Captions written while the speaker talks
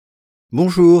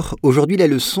Bonjour, aujourd'hui la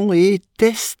leçon est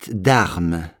test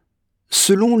d'armes.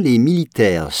 Selon les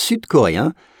militaires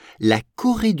sud-coréens, la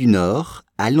Corée du Nord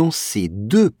a lancé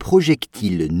 2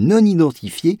 projectiles non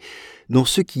identifiés dans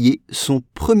ce qui est son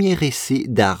premier essai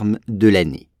d'armes de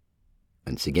l'année.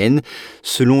 Once again,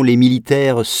 selon les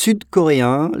militaires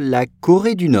sud-coréens, la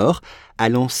Corée du Nord a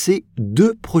lancé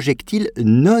 2 projectiles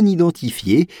non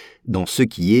identifiés dans ce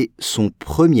qui est son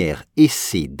premier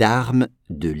essai d'armes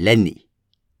de l'année.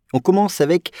 On commence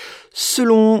avec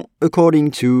selon, according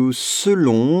to,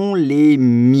 selon les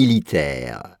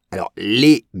militaires. Alors,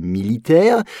 les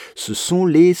militaires, ce sont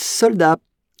les soldats,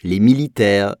 les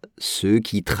militaires, ceux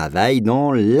qui travaillent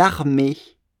dans l'armée.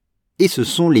 Et ce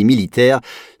sont les militaires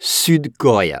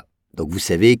sud-coréens. Donc vous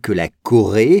savez que la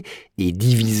Corée est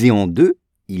divisée en 2.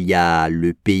 Il y a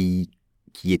le pays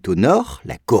qui est au nord,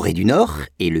 la Corée du Nord,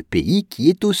 et le pays qui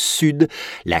est au sud,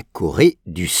 la Corée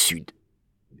du Sud.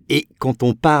 Et quand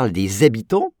on parle des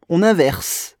habitants, on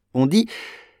inverse. On dit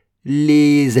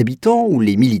les habitants ou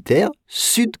les militaires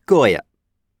sud-coréens.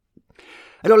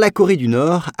 Alors la Corée du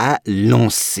Nord a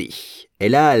lancé.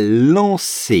 Elle a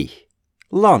lancé.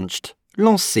 Launched.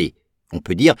 Lancé. On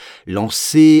peut dire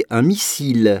lancer un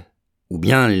missile. Ou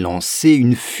bien lancer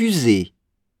une fusée.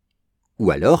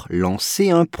 Ou alors lancer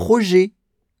un projet.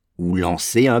 Ou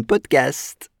lancer un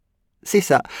podcast. C'est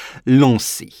ça.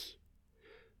 Lancer.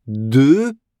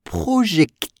 2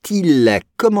 projectiles,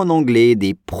 comme en anglais,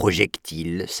 des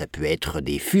projectiles, ça peut être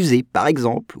des fusées par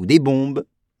exemple, ou des bombes,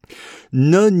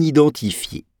 non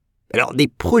identifiés. Alors des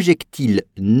projectiles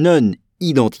non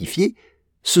identifiés,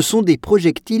 ce sont des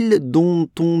projectiles dont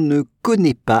on ne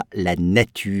connaît pas la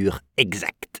nature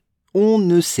exacte. On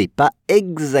ne sait pas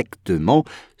exactement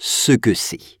ce que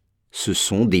c'est. Ce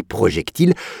sont des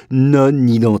projectiles non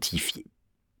identifiés.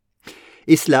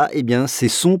 Et cela, c'est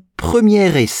son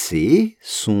premier essai,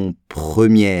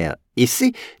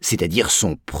 c'est-à-dire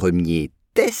son premier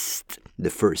test, the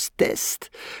first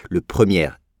test, le premier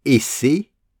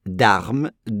essai d'armes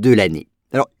de l'année.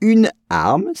 Alors, une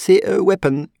arme, c'est a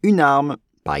weapon, une arme.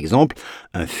 Par exemple,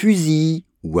 un fusil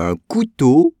ou un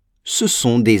couteau, ce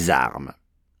sont des armes.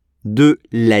 De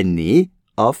l'année,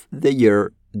 of the year,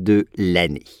 de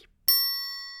l'année.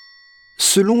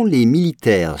 Selon les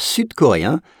militaires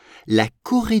sud-coréens, la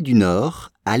Corée du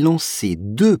Nord a lancé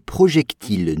 2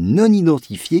 projectiles non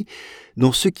identifiés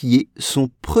dans ce qui est son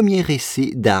premier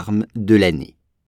essai d'armes de l'année.